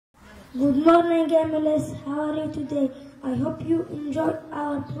Good morning, MLS. How are you today? I hope you enjoyed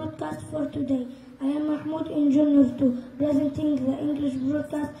our broadcast for today. I am Mahmoud in Junior 2, presenting the English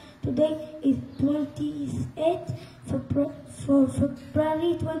broadcast. Today is 28th for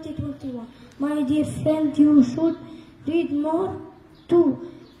February 2021. My dear friend, you should read more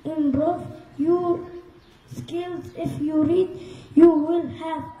to improve your skills. If you read, you will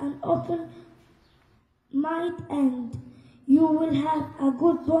have an open mind and you will have a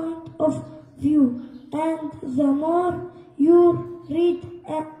good point of view. And the more you read,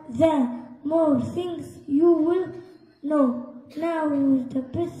 the more things you will know. Now the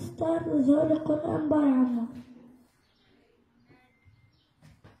best start with القرآن by عمر.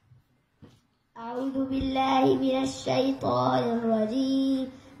 أعوذ بالله من الشيطان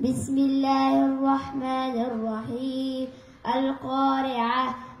الرجيم. بسم الله الرحمن الرحيم.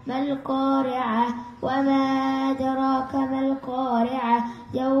 القارعة. ما القارعة؟ وما أدراك ما القارعة؟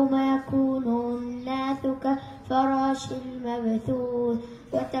 يوم يكون الناس كالفراش المبثوث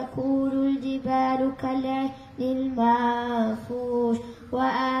وتكون الجبال كالعهن المنفوش.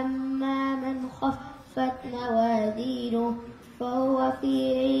 وأما من خفت موازينه فهو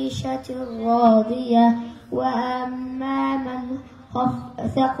في عيشة راضية. وأما من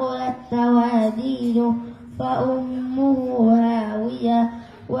ثقلت موازينه فأمه هاوية.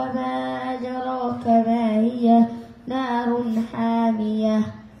 وما أدراك ما هي؟ نار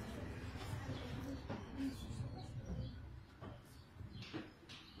حامية.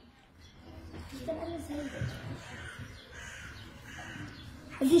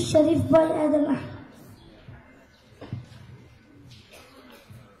 حديث شريف باي آدم أحمد.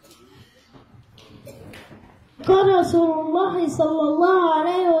 قال رسول الله صلى الله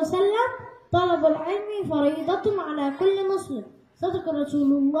عليه وسلم: طلب العلم فريضة على كل مسلم. صدق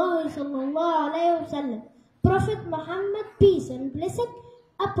رسول الله صلى الله عليه وسلم. Prophet Muhammad, peace and blessing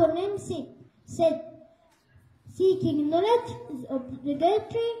upon him, said, seeking knowledge is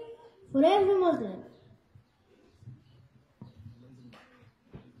obligatory for every Muslim.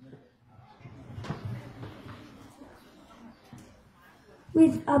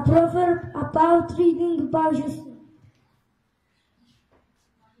 With a proverb about reading by justice.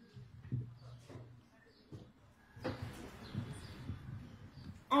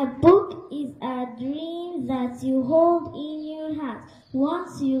 A book is a dream that you hold in your hand.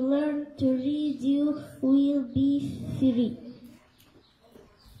 Once you learn to read, you will be free.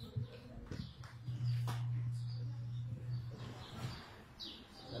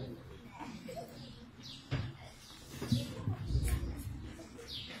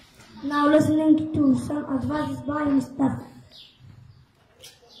 Now listening to some advice by Mustafa.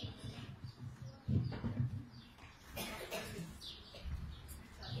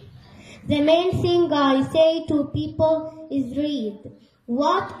 The main thing I say to people is read.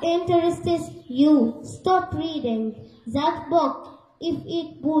 What interests you? Stop reading that book if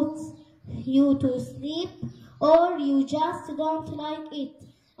it puts you to sleep or you just don't like it,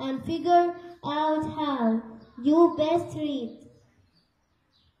 and figure out how you best read.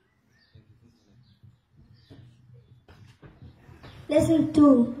 Listen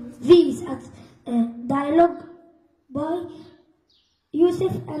to these dialogue by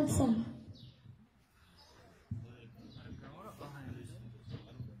Yusuf and Sam.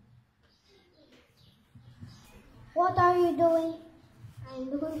 What are you doing?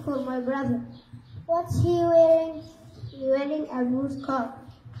 I'm looking for my brother. What's he wearing? He's wearing a blue scarf.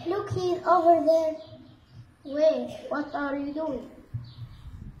 Look, he's over there. Where? What are you doing?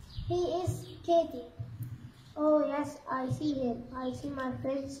 He is skating. Oh yes, I see him. I see my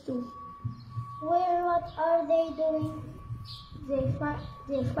friends too. Where? What are they doing? They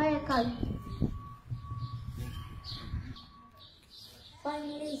fire kite.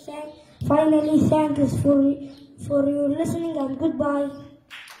 Finally, thanks for your listening and goodbye.